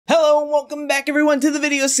welcome back everyone to the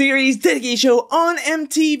video series dedicated show on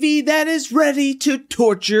MTV that is ready to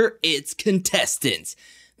torture its contestants.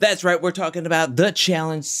 That's right, we're talking about The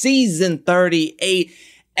Challenge Season 38,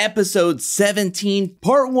 Episode 17,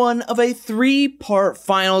 Part 1 of a 3-part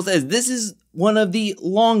finals, as this is one of the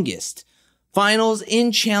longest finals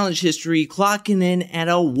in challenge history, clocking in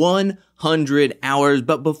at 100 hours.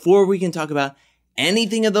 But before we can talk about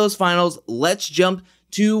anything of those finals, let's jump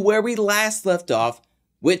to where we last left off,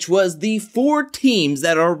 which was the 4 teams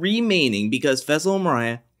that are remaining because Faisal and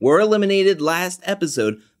Mariah were eliminated last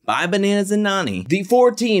episode by Bananas and Nany. The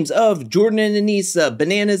 4 teams of Jordan and Anissa,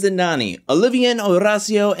 Bananas and Nany, Olivia and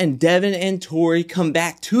Horacio, and Devin and Tori come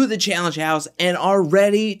back to the challenge house and are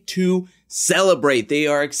ready to celebrate. They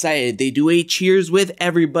are excited. They do a cheers with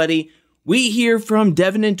everybody. We hear from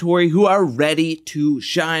Devin and Tori who are ready to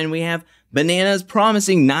shine. We have Bananas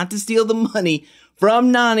promising not to steal the money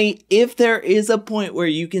from Nany if there is a point where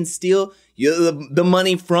you can steal the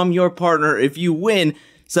money from your partner if you win.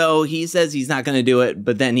 So he says he's not going to do it,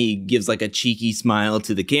 but then he gives like a cheeky smile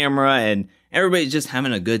to the camera and everybody's just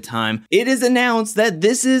having a good time. It is announced that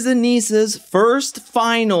this is Anissa's first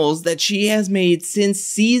finals that she has made since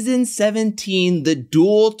season 17, the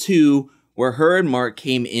Duel 2, where her and Mark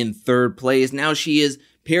came in 3rd place. Now she is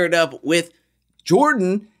paired up with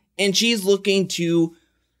Jordan and she's looking to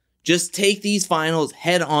just take these finals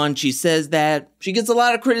head on. She says that she gets a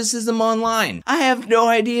lot of criticism online. I have no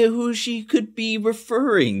idea who she could be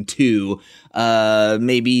referring to.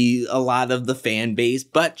 Maybe a lot of the fan base,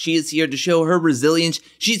 but she is here to show her resilience.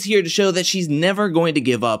 She's here to show that she's never going to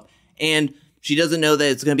give up. And she doesn't know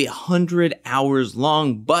that it's going to be 100 hours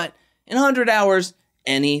long, but in 100 hours,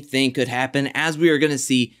 anything could happen, as we are going to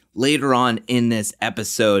see later on in this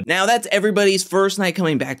episode. Now, that's everybody's first night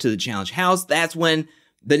coming back to the challenge house. That's when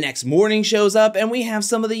the next morning shows up and we have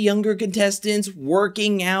some of the younger contestants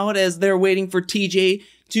working out as they're waiting for TJ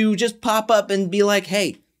to just pop up and be like,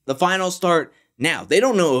 hey, the finals start now. They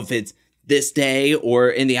don't know if it's this day or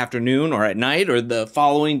in the afternoon or at night or the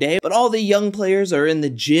following day, but all the young players are in the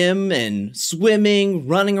gym and swimming,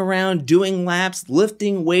 running around, doing laps,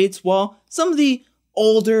 lifting weights, while some of the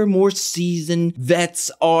older, more seasoned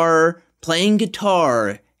vets are playing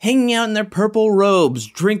guitar, hanging out in their purple robes,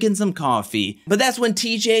 drinking some coffee. But that's when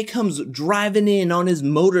TJ comes driving in on his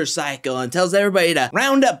motorcycle and tells everybody to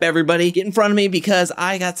round up, everybody, get in front of me because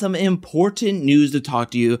I got some important news to talk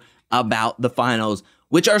to you about the finals,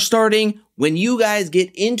 which are starting when you guys get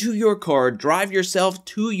into your car, drive yourself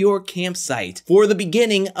to your campsite for the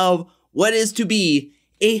beginning of what is to be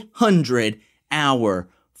 100-hour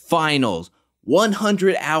finals.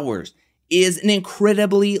 100 hours is an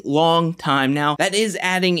incredibly long time. Now, that is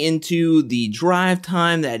adding into the drive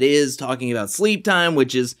time, that is talking about sleep time,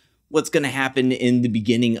 which is what's going to happen in the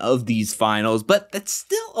beginning of these finals, but that's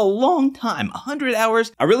still a long time. 100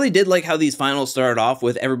 hours. I really did like how these finals started off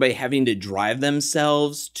with everybody having to drive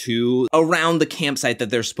themselves to around the campsite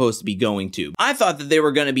that they're supposed to be going to. I thought that they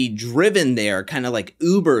were going to be driven there, kind of like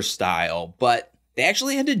Uber style, but they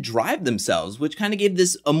actually had to drive themselves, which kind of gave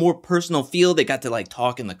this a more personal feel. They got to like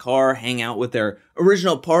talk in the car, hang out with their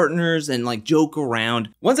original partners and like joke around.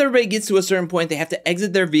 Once everybody gets to a certain point, they have to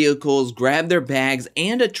exit their vehicles, grab their bags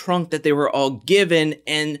and a trunk that they were all given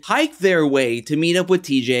and hike their way to meet up with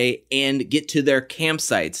TJ and get to their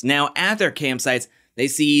campsites. Now at their campsites, they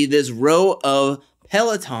see this row of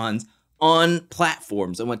Pelotons on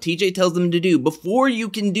platforms, and what TJ tells them to do before you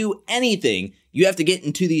can do anything, you have to get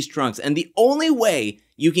into these trunks. And the only way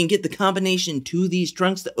you can get the combination to these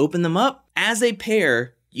trunks to open them up, as a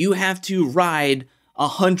pair, you have to ride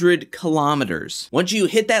 100 kilometers. Once you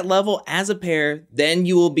hit that level as a pair, then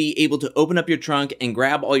you will be able to open up your trunk and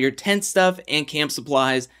grab all your tent stuff and camp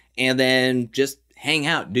supplies, and then just hang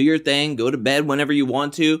out, do your thing, go to bed whenever you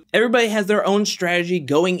want to. Everybody has their own strategy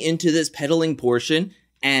going into this pedaling portion,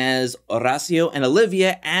 as Horacio and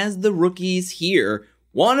Olivia, as the rookies here,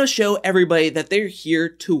 want to show everybody that they're here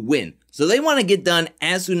to win. So they want to get done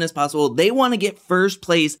as soon as possible. They want to get first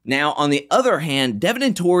place. Now, on the other hand, Devin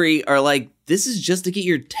and Tori are like, this is just to get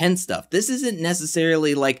your tent stuff. This isn't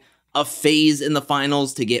necessarily like a phase in the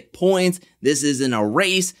finals to get points. This isn't a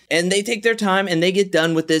race. And they take their time and they get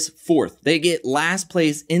done with this 4th. They get last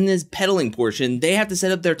place in this pedaling portion. They have to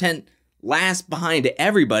set up their tent last behind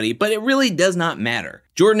everybody, but it really does not matter.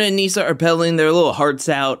 Jordan and Anissa are pedaling their little hearts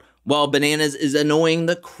out, while Bananas is annoying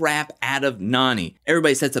the crap out of Nany.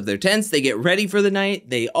 Everybody sets up their tents, they get ready for the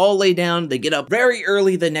night, they all lay down, they get up very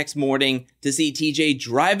early the next morning to see TJ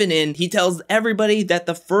driving in. He tells everybody that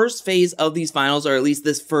the first phase of these finals, or at least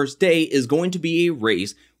this first day, is going to be a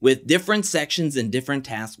race with different sections and different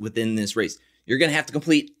tasks within this race. You're going to have to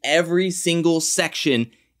complete every single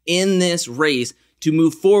section in this race to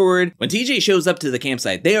move forward. When TJ shows up to the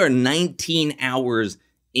campsite, they are 19 hours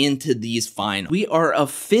into these finals. We are a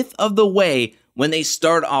fifth of the way when they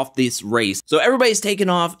start off this race. So everybody's taking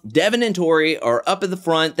off. Devin and Tori are up at the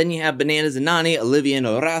front. Then you have Bananas and Nany, Olivia and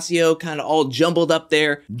Horacio kind of all jumbled up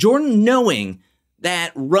there. Jordan, knowing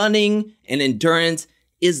that running and endurance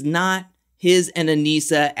is not his and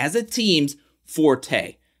Aneesa as a team's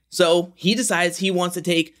forte. So he decides he wants to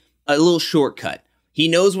take a little shortcut. He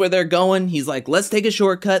knows where they're going. He's like, let's take a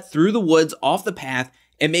shortcut through the woods off the path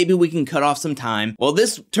and maybe we can cut off some time. Well,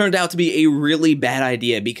 this turned out to be a really bad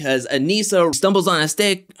idea because Aneesa stumbles on a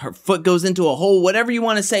stick, her foot goes into a hole, whatever you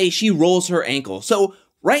want to say, she rolls her ankle. So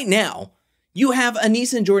right now, you have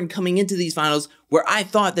Aneesa and Jordan coming into these finals where I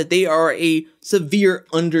thought that they are a severe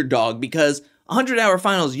underdog because 100-hour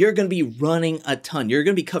finals, you're going to be running a ton. You're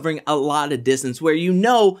going to be covering a lot of distance where you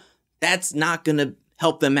know that's not going to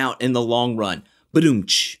help them out in the long run.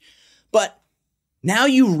 Ba-doom-ch. But now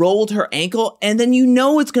you rolled her ankle and then you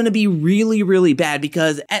know it's going to be really, really bad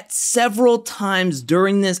because at several times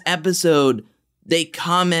during this episode, they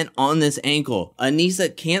comment on this ankle.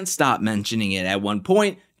 Aneesa can't stop mentioning it at one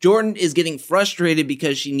point. Jordan is getting frustrated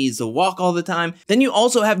because she needs to walk all the time. Then you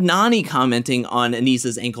also have Nany commenting on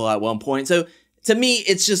Aneesa's ankle at one point. So to me,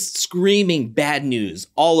 it's just screaming bad news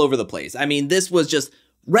all over the place. I mean, this was just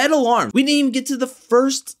red alarm. We didn't even get to the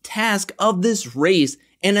first task of this race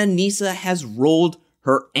and Aneesa has rolled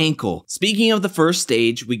her ankle. Speaking of the first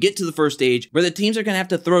stage, we get to the first stage where the teams are going to have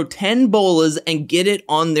to throw 10 bolas and get it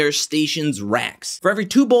on their station's racks. For every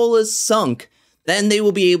 2 bolas sunk, then they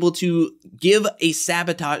will be able to give a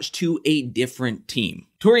sabotage to a different team.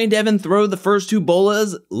 Tori and Devin throw the first 2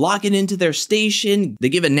 bolas, lock it into their station. They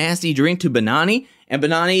give a nasty drink to Banani, and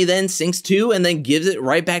Banani then sinks 2 and then gives it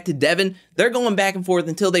right back to Devin. They're going back and forth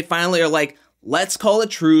until they finally are like, let's call a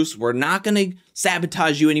truce. We're not going to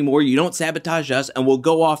sabotage you anymore. You don't sabotage us, and we'll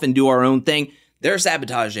go off and do our own thing. They're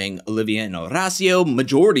sabotaging Olivia and Horacio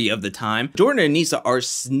majority of the time. Jordan and Aneesa are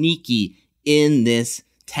sneaky in this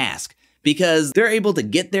task because they're able to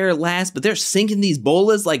get there last, but they're sinking these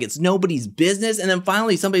bolas like it's nobody's business. And then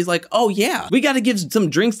finally somebody's like, oh yeah, we got to give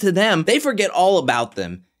some drinks to them. They forget all about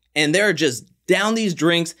them and they're just down these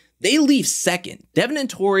drinks. They leave second. Devin and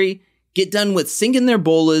Tori get done with sinking their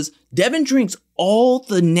bolas. Devin drinks all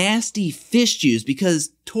the nasty fish juice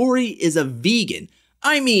because Tori is a vegan.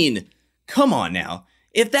 I mean, come on now.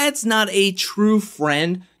 If that's not a true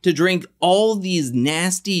friend to drink all these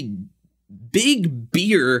nasty big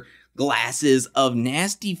beer glasses of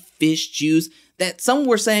nasty fish juice that some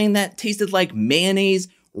were saying that tasted like mayonnaise,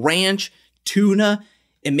 ranch, tuna,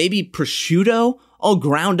 and maybe prosciutto all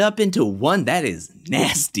ground up into one, that is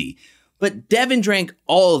nasty. But Devin drank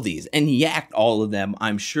all of these and yacked all of them,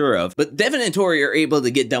 I'm sure of. But Devin and Tori are able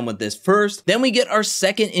to get done with this first. Then we get our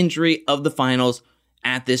second injury of the finals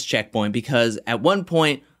at this checkpoint because at one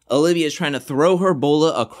point, Olivia is trying to throw her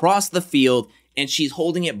bola across the field and she's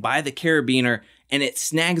holding it by the carabiner and it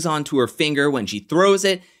snags onto her finger. When she throws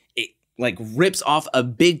it, it like rips off a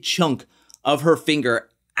big chunk of her finger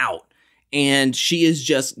out and she is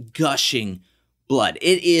just gushing blood.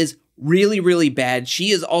 It is really, really bad. She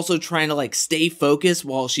is also trying to like stay focused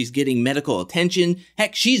while she's getting medical attention.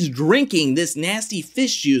 Heck, she's drinking this nasty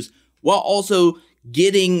fish juice while also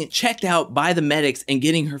getting checked out by the medics and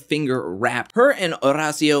getting her finger wrapped. Her and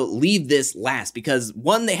Horacio leave this last because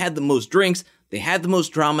one, they had the most drinks, they had the most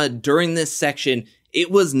drama during this section. It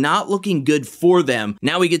was not looking good for them.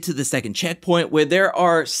 Now we get to the second checkpoint where there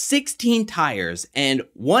are 16 tires and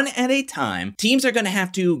one at a time, teams are going to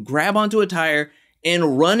have to grab onto a tire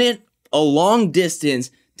and run it a long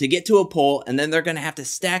distance to get to a pole, and then they're going to have to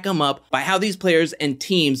stack them up by how these players and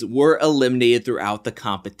teams were eliminated throughout the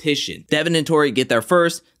competition. Devin and Tori get there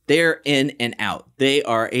first. They're in and out. They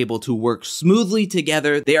are able to work smoothly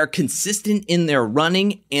together. They are consistent in their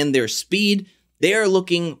running and their speed. They are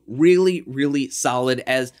looking really, really solid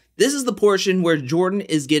as this is the portion where Jordan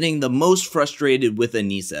is getting the most frustrated with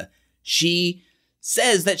Aneesa. She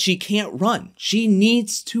says that she can't run. She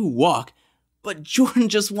needs to walk. But Jordan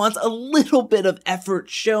just wants a little bit of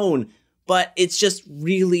effort shown, but it's just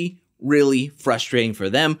really, really frustrating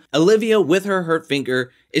for them. Olivia, with her hurt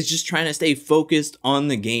finger, is just trying to stay focused on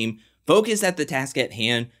the game, focused at the task at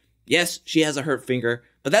hand. Yes, she has a hurt finger,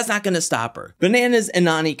 but that's not going to stop her. Bananas and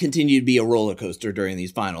Nany continue to be a roller coaster during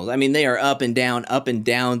these finals. I mean, they are up and down, up and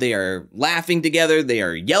down. They are laughing together. They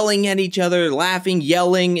are yelling at each other, laughing,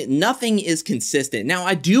 yelling. Nothing is consistent. Now,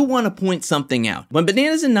 I do want to point something out. When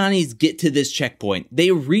Bananas and Nany get to this checkpoint,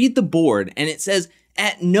 they read the board and it says,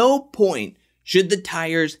 at no point should the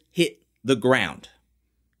tires hit the ground.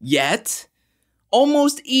 Yet,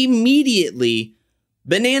 almost immediately,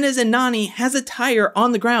 Bananas and Nani has a tire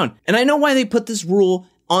on the ground. And I know why they put this rule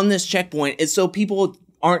on this checkpoint is so people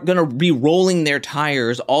aren't going to be rolling their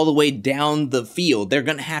tires all the way down the field. They're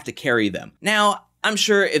going to have to carry them. Now, I'm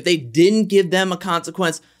sure if they didn't give them a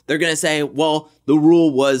consequence, they're going to say, well, the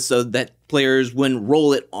rule was so that players wouldn't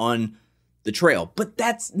roll it on the trail. But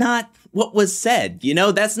that's not what was said. You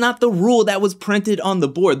know, that's not the rule that was printed on the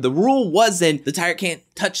board. The rule wasn't the tire can't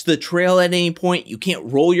touch the trail at any point. You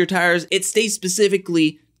can't roll your tires. It states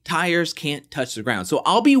specifically tires can't touch the ground. So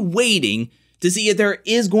I'll be waiting to see if there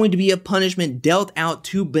is going to be a punishment dealt out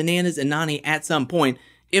to Bananas and Nani at some point.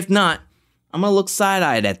 If not, I'm gonna look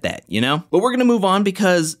side-eyed at that, you know? But we're gonna move on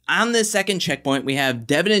because on this second checkpoint, we have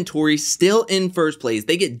Devin and Tori still in first place.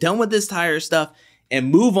 They get done with this tire stuff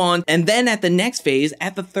and move on. And then at the next phase,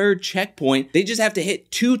 at the third checkpoint, they just have to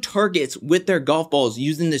hit 2 targets with their golf balls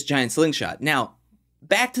using this giant slingshot. Now,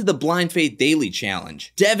 back to the Blind Faith Daily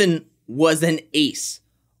Challenge. Devin was an ace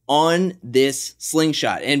on this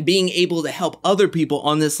slingshot and being able to help other people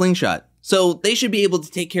on this slingshot. So they should be able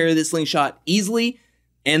to take care of this slingshot easily,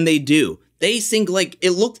 and they do. They sink like,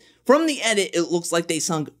 it looked, from the edit, it looks like they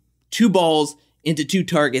sunk 2 balls into 2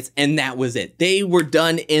 targets, and that was it. They were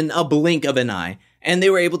done in a blink of an eye, and they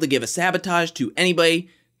were able to give a sabotage to anybody.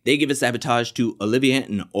 They give a sabotage to Olivia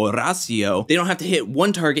and Horacio. They don't have to hit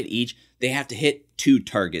 1 target each, they have to hit 2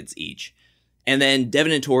 targets each. And then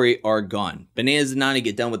Devin and Tori are gone. Bananas and Nani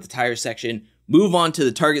get done with the tire section, move on to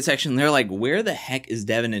the target section. They're like, where the heck is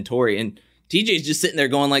Devin and Tori? And TJ's just sitting there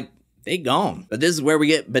going like, they gone. But this is where we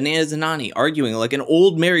get Bananas and Nani arguing like an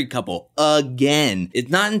old married couple again.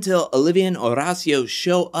 It's not until Olivia and Horacio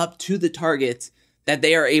show up to the targets that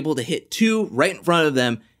they are able to hit 2 right in front of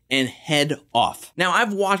them and head off. Now,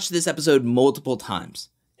 I've watched this episode multiple times,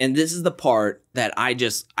 and this is the part that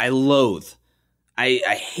I loathe. I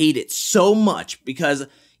hate it so much because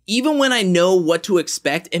even when I know what to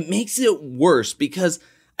expect, it makes it worse because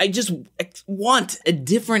I just want a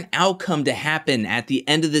different outcome to happen at the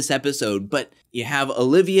end of this episode. But you have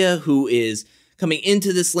Olivia, who is coming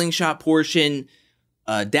into the slingshot portion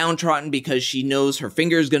downtrodden because she knows her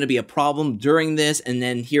finger is going to be a problem during this, and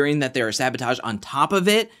then hearing that there are sabotage on top of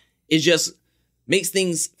it, it just makes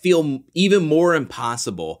things feel even more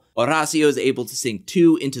impossible. Horacio is able to sink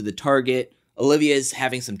 2 into the target. Olivia is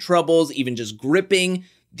having some troubles, even just gripping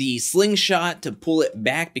the slingshot to pull it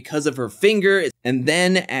back because of her finger. And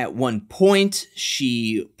then at one point,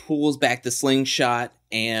 she pulls back the slingshot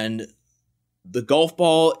and the golf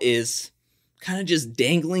ball is kind of just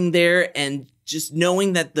dangling there, and just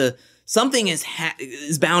knowing that something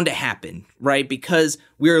is bound to happen, right? Because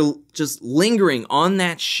we're just lingering on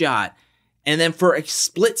that shot. And then for a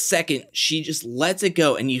split second, she just lets it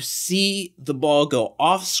go, and you see the ball go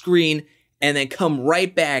off screen and then come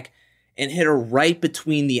right back and hit her right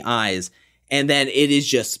between the eyes. And then it is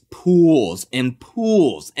just pools and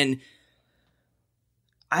pools. And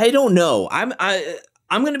I don't know. I'm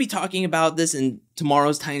going to be talking about this in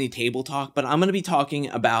tomorrow's Tiny Table Talk, but I'm going to be talking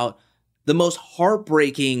about the most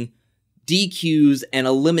heartbreaking DQs and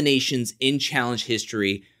eliminations in challenge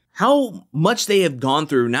history. How much they have gone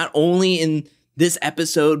through, not only in this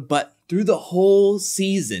episode, but through the whole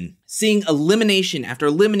season. Seeing elimination after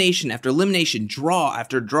elimination after elimination, draw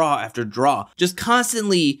after draw after draw, just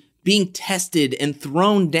constantly being tested and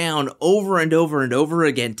thrown down over and over and over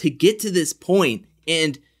again to get to this point.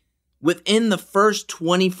 And within the first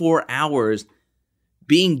 24 hours,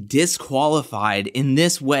 being disqualified in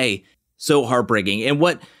this way, so heartbreaking. And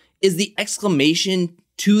what is the exclamation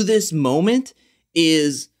to this moment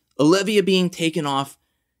is Olivia being taken off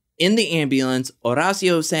in the ambulance,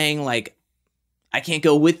 Horacio saying like, I can't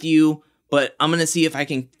go with you, but I'm going to see if I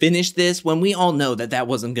can finish this, when we all know that that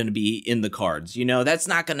wasn't going to be in the cards. You know, that's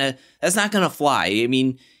not going to fly. I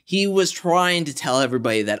mean, he was trying to tell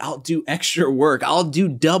everybody that I'll do extra work. I'll do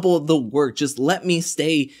double the work. Just let me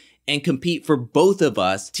stay and compete for both of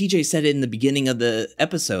us. TJ said it in the beginning of the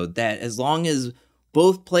episode that as long as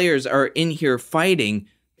both players are in here fighting,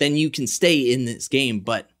 then you can stay in this game.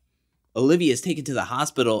 But Olivia is taken to the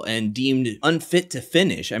hospital and deemed unfit to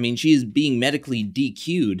finish. I mean, she is being medically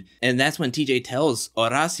DQ'd. And that's when TJ tells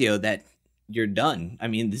Horacio that you're done. I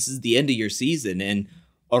mean, this is the end of your season. And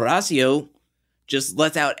Horacio just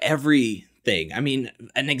lets out everything. I mean,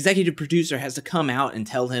 an executive producer has to come out and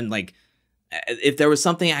tell him, like, if there was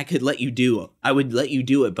something I could let you do, I would let you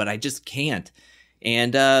do it, but I just can't.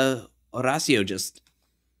 And Horacio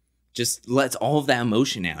just lets all of that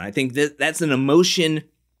emotion out. I think that's an emotion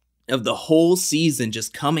of the whole season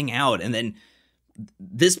just coming out, and then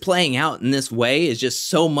this playing out in this way is just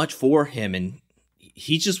so much for him, and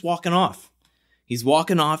he's just walking off. He's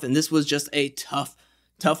walking off, and this was just a tough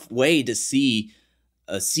way to see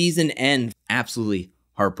a season end absolutely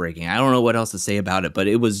heartbreaking. I don't know what else to say about it, but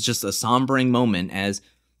it was just a sombering moment as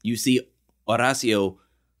you see Horacio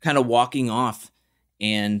kind of walking off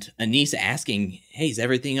and Anissa asking, hey, is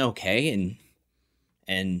everything okay?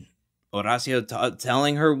 And Horacio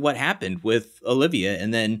telling her what happened with Olivia.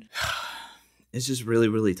 And then it's just really,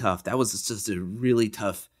 really tough. That was just a really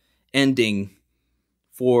tough ending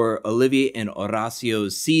for Olivia and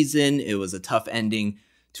Horacio's season. It was a tough ending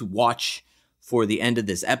to watch for the end of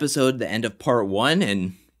this episode, the end of part 1.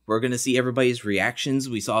 And we're going to see everybody's reactions.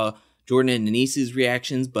 We saw Jordan and Anissa's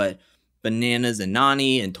reactions, but Bananas and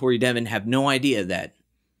Nani and Tori Devon have no idea that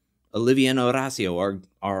Olivia and Horacio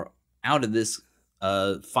are out of this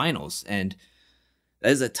finals. And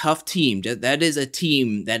that is a tough team. That is a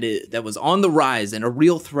team that was on the rise and a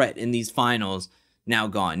real threat in these finals, now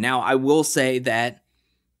gone. Now, I will say that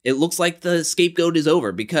it looks like the scapegoat is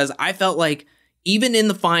over, because I felt like even in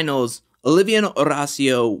the finals, Olivia and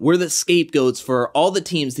Horacio were the scapegoats for all the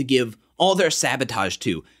teams to give all their sabotage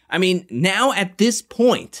to. I mean, now at this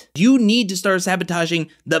point, you need to start sabotaging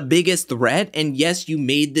the biggest threat. And yes, you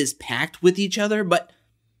made this pact with each other, but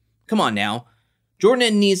come on now. Jordan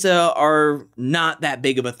and Anissa are not that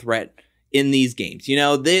big of a threat in these games. You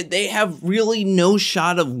know, they have really no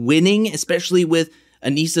shot of winning, especially with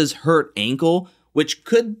Anissa's hurt ankle, which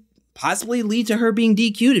could possibly lead to her being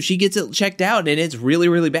DQ'd if she gets it checked out and it's really,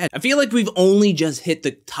 really bad. I feel like we've only just hit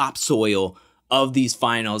the topsoil of these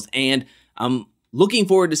finals, and I'm looking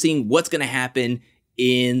forward to seeing what's going to happen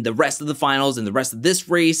in the rest of the finals and the rest of this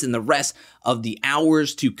race and the rest of the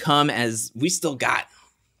hours to come, as we still got,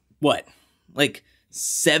 what, like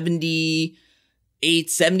 70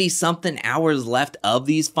 something hours left of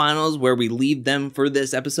these finals where we leave them for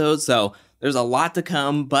this episode. So there's a lot to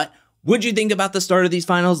come, but what'd you think about the start of these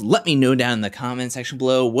finals? Let me know down in the comment section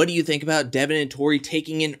below. What do you think about Devon and Tori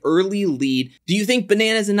taking an early lead? Do you think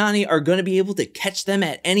Bananas and Nani are going to be able to catch them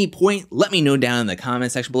at any point? Let me know down in the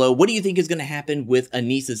comment section below. What do you think is going to happen with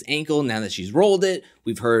Anissa's ankle now that she's rolled it?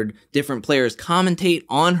 We've heard different players commentate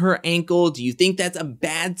on her ankle. Do you think that's a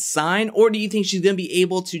bad sign? Or do you think she's going to be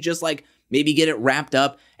able to just like maybe get it wrapped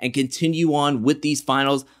up and continue on with these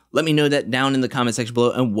finals? Let me know that down in the comment section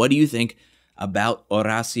below. And what do you think about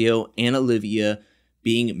Horacio and Olivia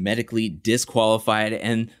being medically disqualified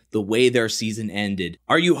and the way their season ended?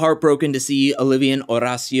 Are you heartbroken to see Olivia and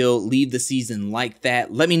Horacio leave the season like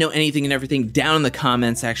that? Let me know anything and everything down in the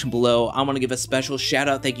comment section below. I want to give a special shout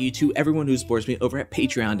out, thank you to everyone who supports me over at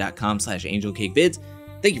patreon.com/angelcakevids.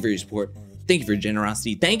 Thank you for your support. Thank you for your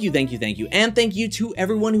generosity. Thank you, thank you, thank you. And thank you to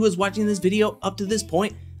everyone who is watching this video up to this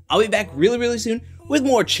point. I'll be back really, really soon with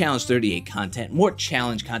more Challenge 38 content, more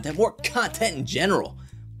challenge content, more content in general.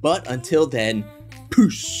 But until then,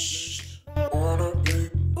 peace.